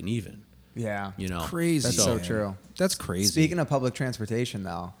be breaking even. Yeah. You know, Crazy. That's so man. true. That's crazy. Speaking of public transportation,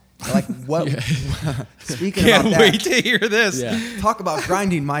 though, like what? Speaking Can't about wait that, to hear this. Yeah. talk about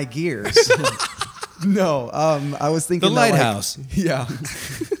grinding my gears. No, I was thinking The that, like, lighthouse. yeah.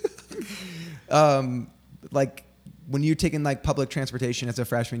 Like when you're taking like public transportation as a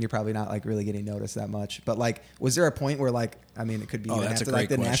freshman, you're probably not like really getting noticed that much. But like, was there a point where like, I mean, it could be Oh, even that's a after like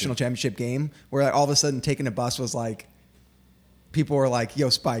the great question. national championship game, where like, all of a sudden taking a bus was like, people were like, "Yo,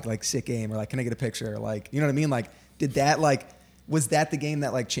 Spike, like sick game," or like, "Can I get a picture?" Or like, you know what I mean? Like, did that like, was that the game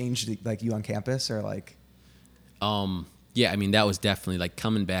that like changed like you on campus, or like? Yeah, I mean, that was definitely like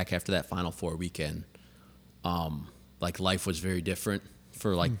coming back after that Final Four weekend. Like life was very different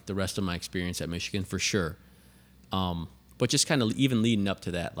for like the rest of my experience at Michigan for sure. But just kind of even leading up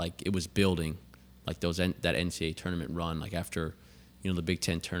to that, like it was building, like that NCAA tournament run, like after, the Big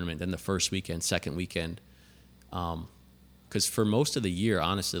Ten tournament, then the first weekend, second weekend. Because for most of the year,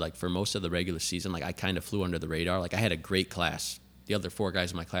 honestly, like for most of the regular season, like I kind of flew under the radar. Like I had a great class. The other 4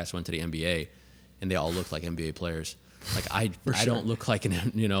 guys in my class went to the NBA, and they all looked like NBA players. Like I don't look like an,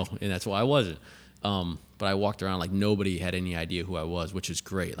 and that's why I wasn't. But I walked around like nobody had any idea who I was, which is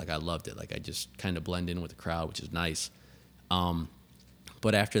great. Like I loved it. Like I just kind of blend in with the crowd, which is nice.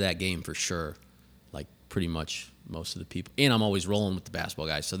 But after that game, for sure, like pretty much most of the people, and I'm always rolling with the basketball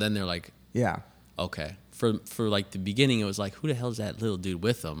guys. So then they're like, Yeah. okay. For like the beginning, it was like, who the hell is that little dude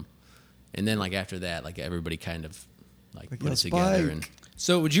with them? And then like after that, like everybody kind of like put yo, it together. Spike. And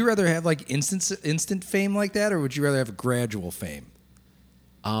So would you rather have like instant fame like that, or would you rather have a gradual fame?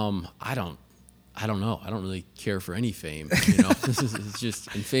 I don't know. I don't really care for any fame. It's just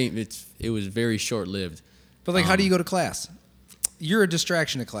in fame. It was very short lived. But like, how do you go to class? You're a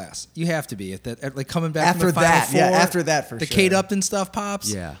distraction to class. You have to be like coming back After from the Final that, Four, yeah, after that, for the sure. Kate Upton stuff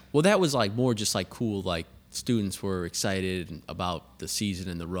pops. Yeah. Well, that was like more just like cool. Like students were excited about the season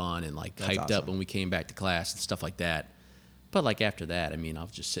and the run, and like hyped up awesome. when we came back to class and stuff like that. But like after that, I mean, I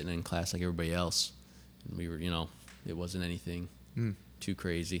was just sitting in class like everybody else, and we were, it wasn't anything too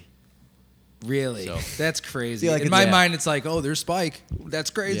crazy. Really? So- That's crazy. Feel like In it's- my yeah. mind, it's like, oh, there's Spike. That's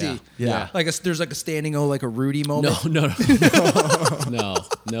crazy. Yeah. Yeah. Like there's like a standing O, like a Rudy moment. No,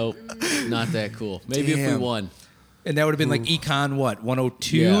 nope, not that cool. Maybe if we Damn. won. And that would have been like econ, what,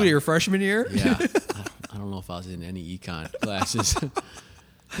 102 Yeah. your freshman year? Yeah, I don't know if I was in any econ classes.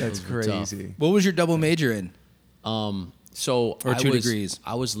 That's Those were tough. crazy. What was your double major in? So Or I 2 was, degrees.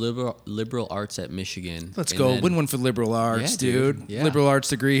 I was liberal arts at Michigan. Let's and go. then- Win one for liberal arts, Yeah, dude. dude. Yeah. Liberal arts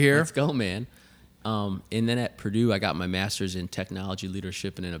degree here. Let's go, man. And then at Purdue, I got my master's in technology,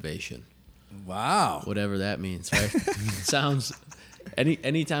 leadership, and innovation. Wow. Whatever that means, right? Sounds.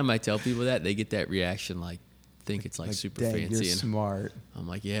 Anytime I tell people that, they get that reaction, like think it's like super Dang, fancy. you're And smart. I'm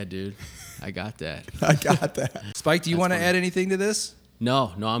like, yeah, dude, I got that. I got that. Spike, do you That's want to funny. add anything to this?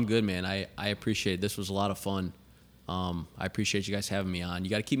 No, I'm good, man. I appreciate it. This was a lot of fun. I appreciate you guys having me on. You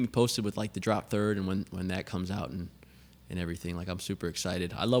got to keep me posted with like the drop third and when that comes out and everything. Like I'm super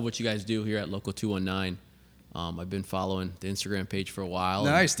excited. I love what you guys do here at Local 219. I've been following the Instagram page for a while.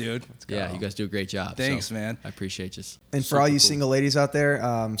 and Nice, dude. Yeah, you guys do a great job. Thanks, so man. I appreciate you. And for all you single ladies out there,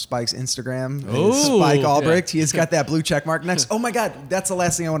 Spike's Instagram is Oh, Spike Albrecht. yeah. He has got that blue check mark next. Oh my God, that's the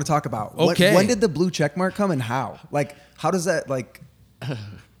last thing I want to talk about. Okay. When did the blue check mark come and how? Like, how does that like?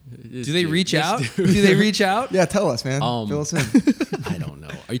 Do they reach out? Do they reach out? Yeah, tell us, man. Fill us in. I don't know.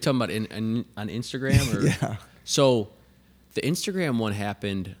 Are you talking about on Instagram or? Yeah. So, the Instagram one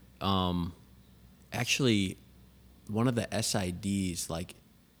happened. Actually, one of the SIDs like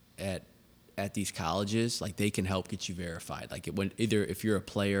at these colleges, like they can help get you verified. Like either if you're a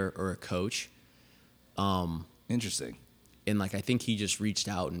player or a coach. Interesting. And like I think he just reached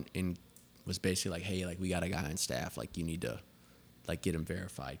out and was basically like, hey, like we got a guy on staff, like you need to like get him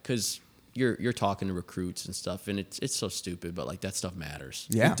verified because you're talking to recruits and stuff, and it's so stupid, but like that stuff matters.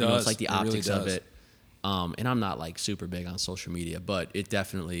 Yeah. It You know, does. it's like the It really optics of does. it. And I'm not like super big on social media, but it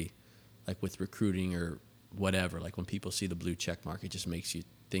definitely like with recruiting or whatever, like when people see the blue check mark, it just makes you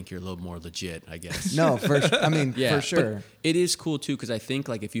think you're a little more legit, I guess. No, I mean, Yeah, for but sure. it is cool too because I think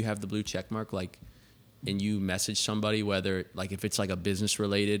like if you have the blue check mark, like, and you message somebody, whether like if it's like a business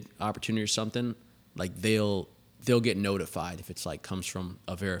related opportunity or something, like they'll get notified if it's like comes from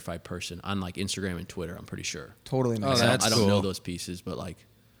a verified person on like Instagram and Twitter. I'm pretty sure. Totally Oh, makes that's I sense. don't know cool. those pieces, but like,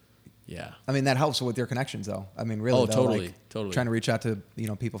 yeah. I mean, that helps with your connections, though. I mean, really, Oh, though, totally, like, totally. trying to reach out to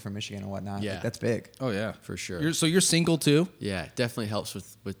people from Michigan and whatnot. Yeah. Like, that's big. Oh yeah, For sure. So you're single too? Yeah, it definitely helps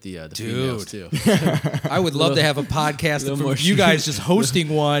with the Dude. females too. I would love to have a podcast little from more you guys just hosting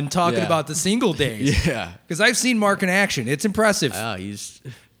one, talking Yeah. about the single days. Yeah. Because I've seen Mark in action. It's impressive. Yep.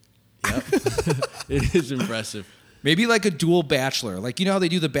 It is impressive. Maybe like a dual bachelor. Like, you know how they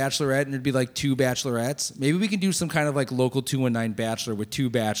do the bachelorette and it'd be like 2 bachelorettes? Maybe we can do some kind of like local 219 bachelor with 2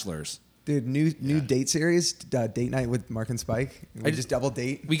 bachelors. Dude, new date series, date night with Mark and Spike. We just double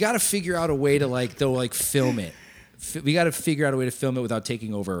date. We got to figure out a way to like, though, like film it. We got to figure out a way to film it without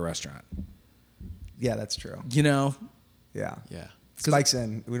taking over a restaurant. Yeah, that's true. You know? Yeah. Yeah. Spike's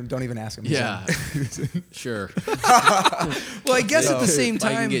in. We don't even ask him. Yeah. Sure. Well, I guess at the same If I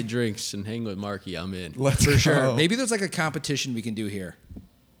can time, get drinks and hang with Marky, I'm in. Let's for go. sure. Maybe there's like a competition we can do here.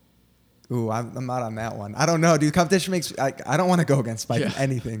 Ooh, I'm not on that one. I don't know, dude. Competition makes. I don't want to go against Spike in Yeah.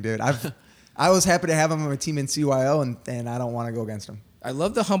 anything, dude. I was happy to have him on my team in CYO, and I don't want to go against him. I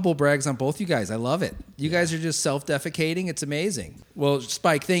love the humble brags on both you guys. I love it. You guys are just self-defecating. It's amazing. Well,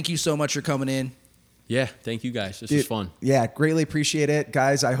 Spike, thank you so much for coming in. Yeah. Thank you guys. This was fun. Yeah, greatly appreciate it,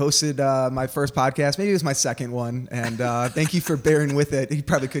 guys. I hosted my first podcast. Maybe it was my second one, and thank you for bearing with it. You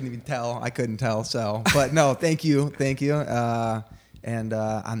probably couldn't even tell. I couldn't tell. So, but no, thank you. And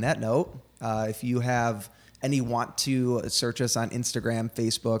on that note, if you have any want to search us on Instagram,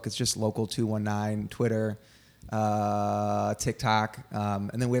 Facebook, it's just local 219, Twitter, TikTok,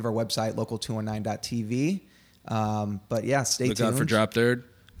 and then we have our website, local219.tv. But yeah, stay tuned. Look out for Drop Third.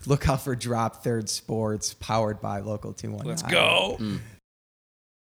 Look out for Drop Third Sports, powered by Local 219. Let's go.